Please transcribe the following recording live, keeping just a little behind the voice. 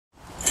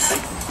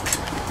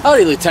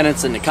Howdy,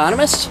 lieutenants and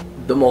economists.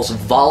 The most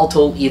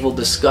volatile, evil,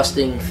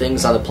 disgusting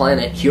things on the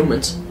planet,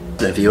 humans.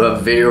 If you have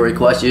a video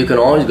request, you can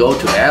always go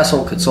to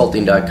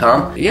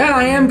assholeconsulting.com. Yeah,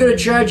 I am gonna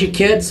charge you,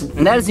 kids.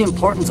 And that is the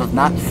importance of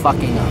not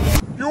fucking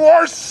up. You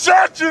are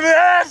such an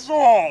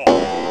asshole!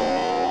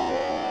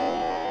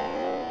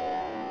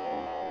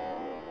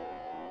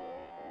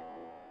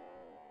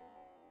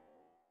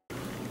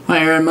 Hi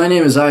Aaron, my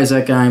name is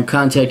Isaac. I'm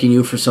contacting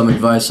you for some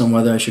advice on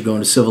whether I should go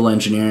into civil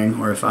engineering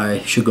or if I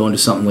should go into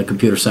something like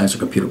computer science or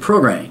computer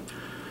programming.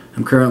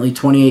 I'm currently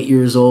 28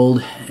 years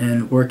old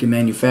and work in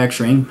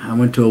manufacturing. I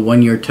went to a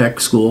one-year tech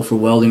school for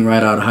welding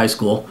right out of high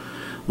school.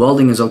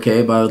 Welding is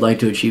okay, but I would like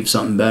to achieve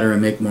something better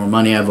and make more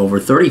money. I have over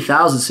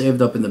 $30,000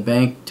 saved up in the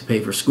bank to pay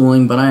for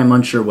schooling, but I am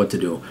unsure what to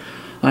do.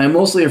 I am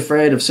mostly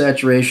afraid of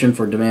saturation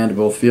for demand in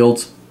both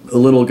fields. A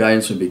little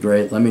guidance would be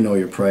great. Let me know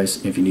your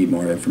price if you need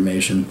more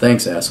information.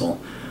 Thanks,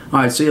 asshole.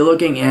 Alright, so you're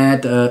looking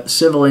at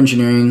civil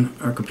engineering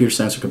or computer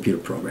science or computer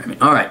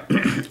programming. Alright,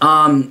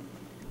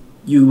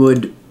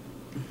 you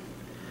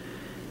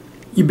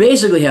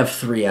basically have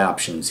three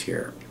options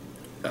here.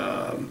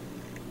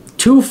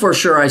 Two for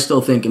sure I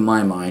still think in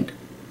my mind.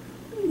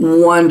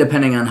 One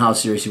depending on how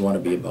serious you want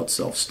to be about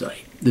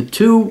self-study. The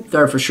two that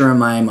are for sure in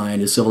my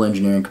mind is civil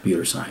engineering and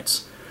computer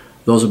science.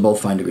 Those are both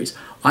fine degrees.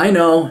 I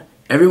know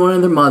everyone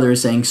and their mother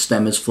is saying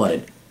STEM is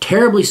flooded.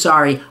 Terribly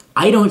sorry.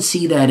 I don't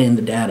see that in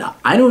the data.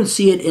 I don't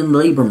see it in the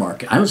labor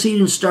market. I don't see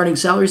it in starting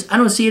salaries. I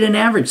don't see it in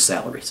average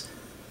salaries.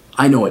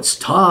 I know it's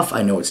tough.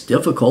 I know it's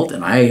difficult,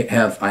 and I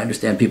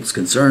understand people's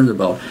concerns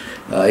about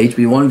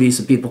HB1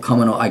 visa people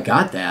coming. I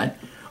got that,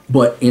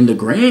 but in the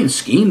grand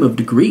scheme of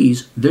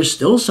degrees, there's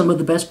still some of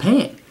the best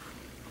paying.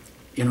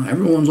 You know,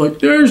 everyone's like,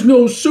 "There's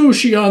no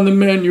sushi on the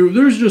menu.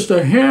 There's just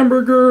a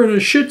hamburger and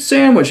a shit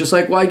sandwich." It's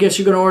like, well, I guess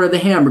you're going to order the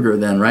hamburger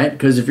then, right?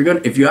 Because if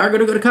you are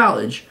going to go to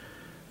college,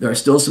 there are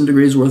still some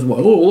degrees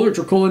worthwhile. Oh,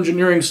 electrical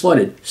engineering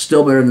flooded.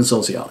 Still better than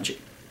sociology.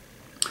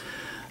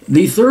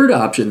 The third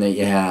option that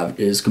you have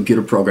is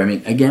computer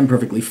programming. Again,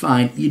 perfectly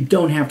fine. You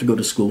don't have to go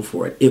to school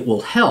for it. It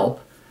will help,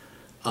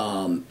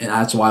 and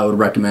that's why I would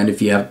recommend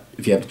if you have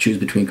to choose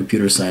between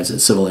computer science and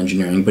civil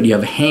engineering, but you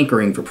have a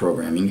hankering for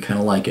programming, you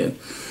kind of like it.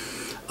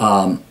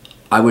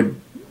 I would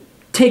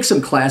take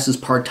some classes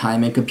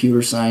part-time in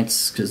computer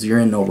science because you're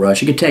in no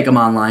rush. You can take them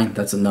online.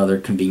 That's another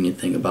convenient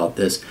thing about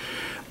this.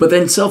 But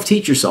then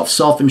self-teach yourself,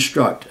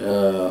 self-instruct,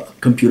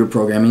 computer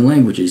programming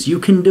languages. You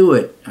can do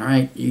it, all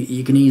right?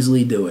 You can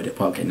easily do it.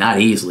 Okay, not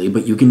easily,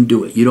 but you can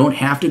do it. You don't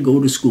have to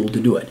go to school to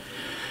do it.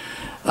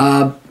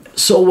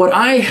 So what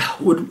I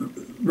would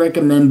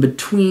recommend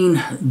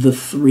between the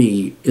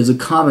three is a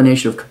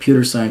combination of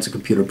computer science and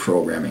computer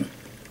programming.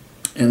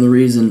 And the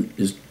reason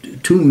is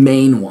two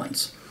main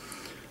ones.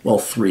 Well,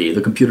 three.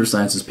 The computer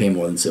sciences pay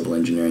more than civil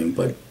engineering,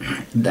 but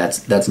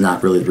that's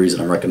not really the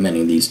reason I'm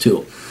recommending these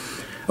two.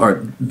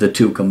 Or the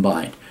two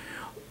combined.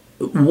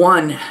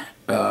 One,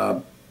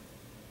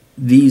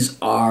 these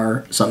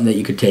are something that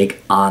you could take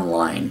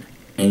online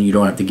and you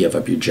don't have to give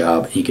up your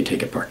job and you can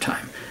take it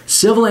part-time.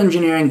 Civil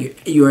engineering,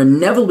 you're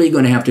inevitably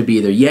going to have to be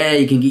there. Yeah,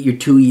 you can get your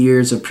 2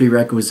 years of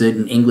prerequisite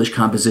in English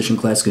composition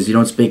class because you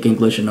don't speak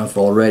English enough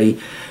already.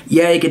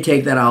 Yeah, you could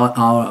take that all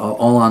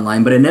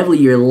online, but inevitably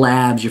your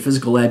labs, your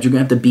physical labs, you're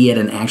going to have to be at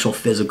an actual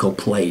physical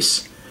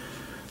place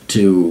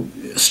to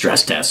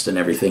stress test and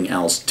everything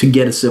else to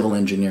get a civil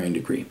engineering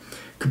degree.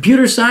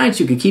 Computer science,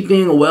 you can keep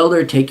being a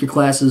welder, take your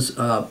classes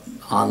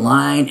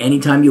online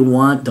anytime you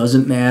want,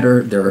 doesn't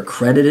matter. They're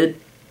accredited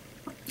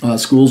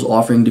schools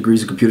offering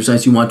degrees of computer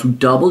science. You want to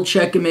double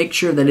check and make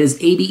sure that it is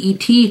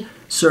ABET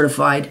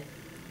certified.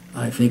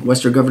 I think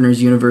Western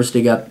Governors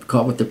University got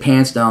caught with their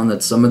pants down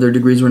that some of their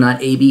degrees were not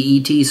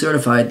ABET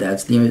certified.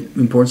 That's the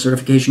important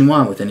certification you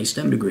want with any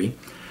STEM degree.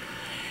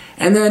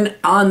 And then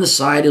on the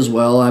side as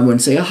well, I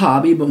wouldn't say a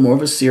hobby, but more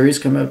of a serious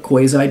kind of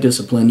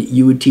quasi-discipline,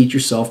 you would teach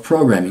yourself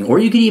programming. Or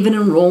you could even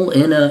enroll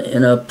in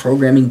a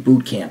programming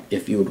boot camp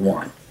if you would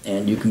want.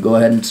 And you can go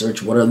ahead and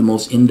search what are the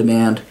most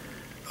in-demand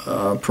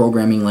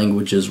programming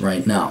languages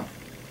right now.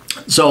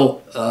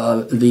 So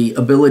the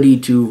ability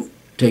to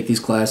take these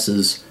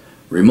classes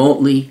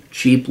remotely,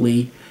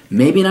 cheaply,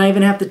 maybe not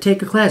even have to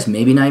take a class,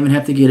 maybe not even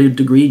have to get a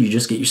degree, you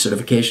just get your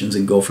certifications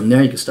and go from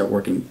there. You can start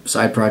working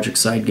side projects,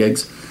 side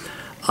gigs.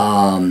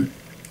 And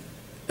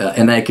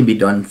that can be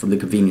done from the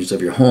convenience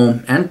of your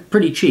home and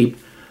pretty cheap.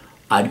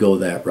 I'd go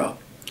that route.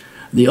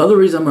 The other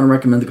reason I'm going to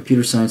recommend the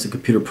computer science and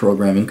computer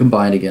programming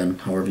combined, again,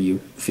 however you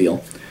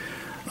feel,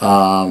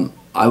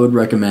 I would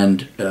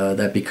recommend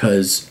that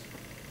because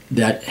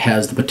that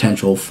has the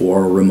potential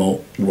for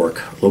remote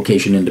work,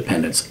 location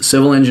independence.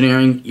 Civil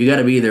engineering, you got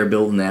to be there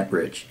building that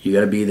bridge. You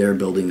got to be there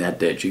building that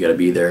ditch. You got to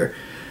be there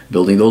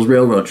building those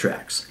railroad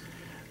tracks.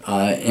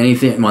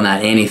 Anything, well,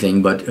 not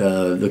anything, but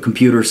the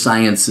computer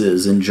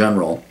sciences in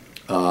general,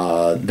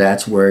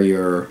 that's where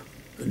your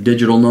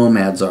digital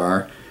nomads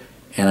are,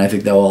 and I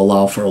think that will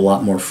allow for a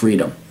lot more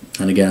freedom.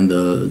 And again,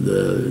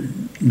 the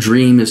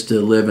dream is to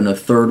live in a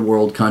third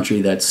world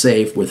country that's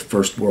safe with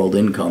first world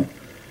income,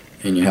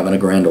 and you're having a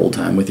grand old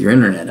time with your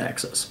internet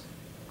access.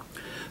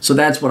 So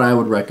that's what I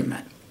would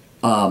recommend.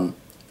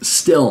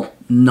 Still,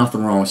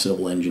 nothing wrong with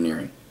civil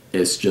engineering.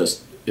 It's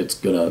just, it's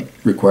going to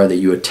require that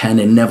you attend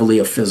inevitably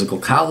a physical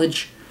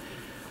college.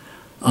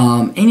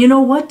 And you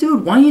know what,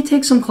 dude? Why don't you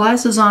take some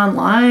classes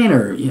online,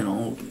 or, you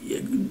know,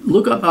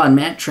 look up on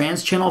Matt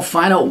Tran's channel,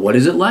 find out what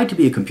is it like to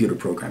be a computer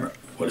programmer?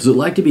 What is it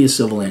like to be a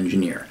civil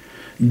engineer?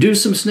 Do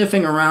some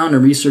sniffing around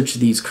and research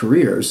these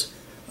careers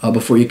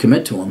before you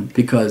commit to them,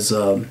 because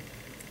the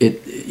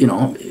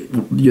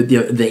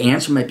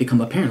answer might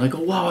become apparent. Like,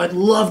 oh wow, I'd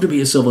love to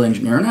be a civil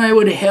engineer, and I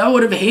would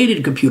have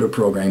hated computer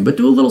programming. But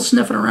do a little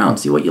sniffing around,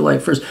 see what you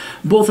like first.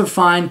 Both are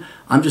fine.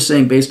 I'm just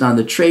saying, based on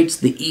the traits,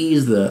 the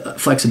ease, the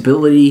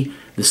flexibility,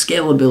 the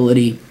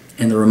scalability,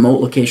 and the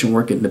remote location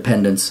work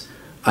independence,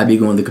 I'd be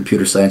going the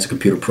computer science and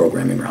computer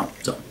programming route.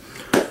 So,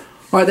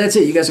 all right, that's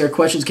it. You guys got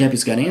questions?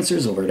 Cappy's got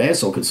answers over at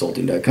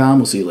assholeconsulting.com.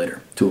 We'll see you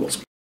later.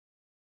 Toodles.